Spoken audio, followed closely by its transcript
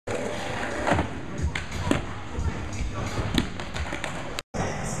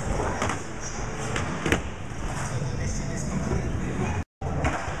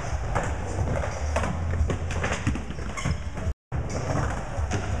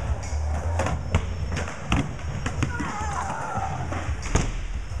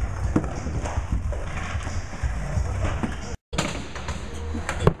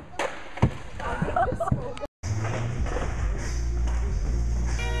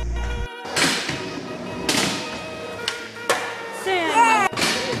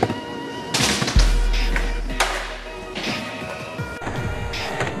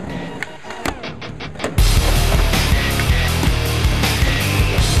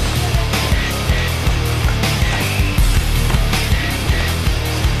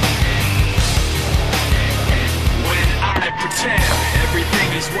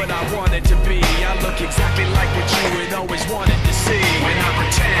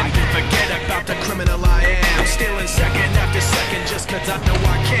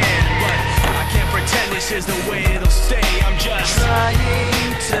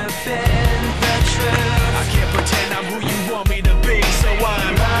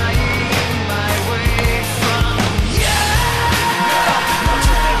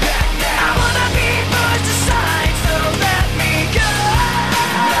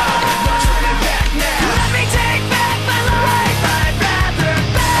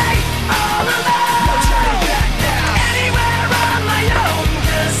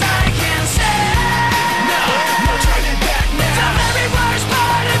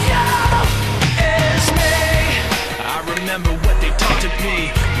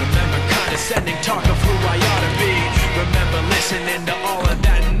into all of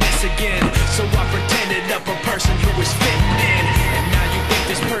that mess again. So I pretended up a person who was fitting in, and now you think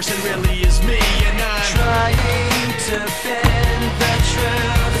this person really is me, and I'm trying to bend the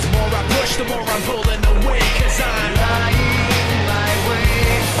truth. The more I push, the more I'm pulling away, 'cause I'm lying my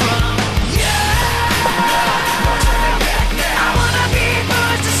way from you. No turning back now. I wanna be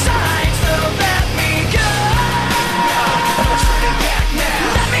pushed aside, so let me go. No turning back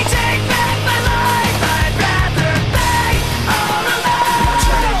now. Let me take back my life. I'd rather be all alone. No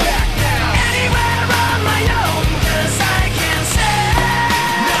turning back now. Anywhere on my own, 'cause I can't say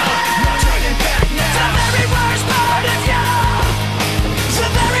No turning back now. the very worst part of you. The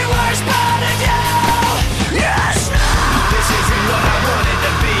very worst part of you. Yes, no. This isn't what I wanted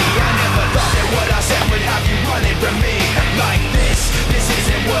to be. I never thought that what I said would have you running from me like this. This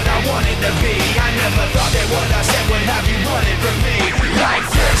isn't what I wanted to be. I never thought that what I said would have you running from me like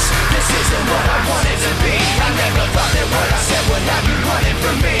this. This isn't what I wanted to be. I never thought that what I said would have you running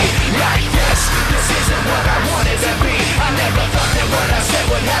from me like this. This isn't what I wanted to be. I never thought that what I said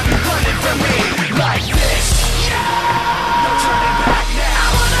would have you running from me like this. No turning back now. I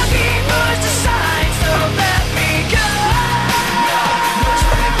wanna be pushed aside, so let me go. No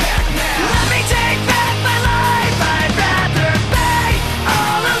turning back now. Let me take back my life. I'd rather be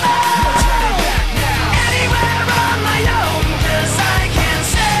all alone. No turning back now. Anywhere on my own, 'cause I can't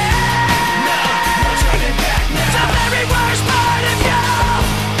say No turning back now. the very worst part of you.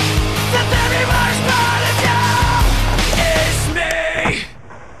 The very worst part of you is me.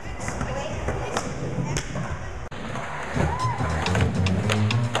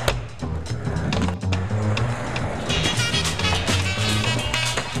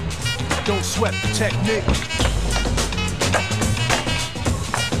 Don't sweat the technique.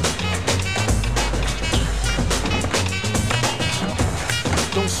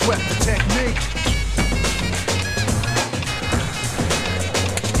 Don't sweat the technique.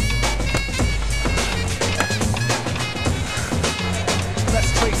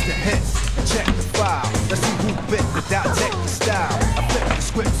 Let's trace the hits, check the file. Let's see who bit without technical style. I flip the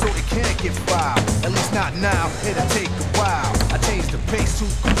script so it can't get filed. At least not now, it'll take a while. I change the pace to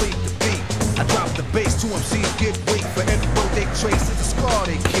complete the beat. I drop the bass to MCs get weak. For every word they trace, it's a scar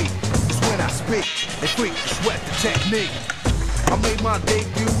they keep. It's when I speak, they freak to sweat the technique. I made my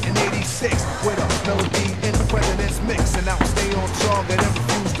debut in '86 with a melody in the president's mix, and I will stay on target and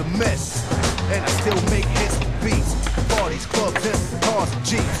refuse to miss. And I still make hits with beats. Parties, clubs, and cars and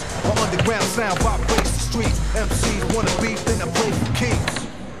jeeps. My underground sound vibrates the streets. MCs wanna beat, then I play for keeps.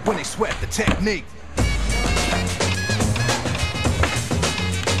 When they sweat the technique.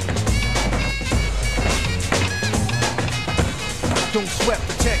 Don't sweat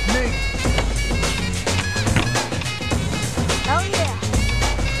the technique. Oh yeah.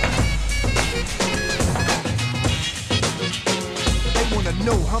 They wanna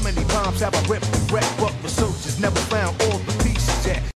know how many bombs have I ripped and wrecked, but researchers never found all the pieces yet.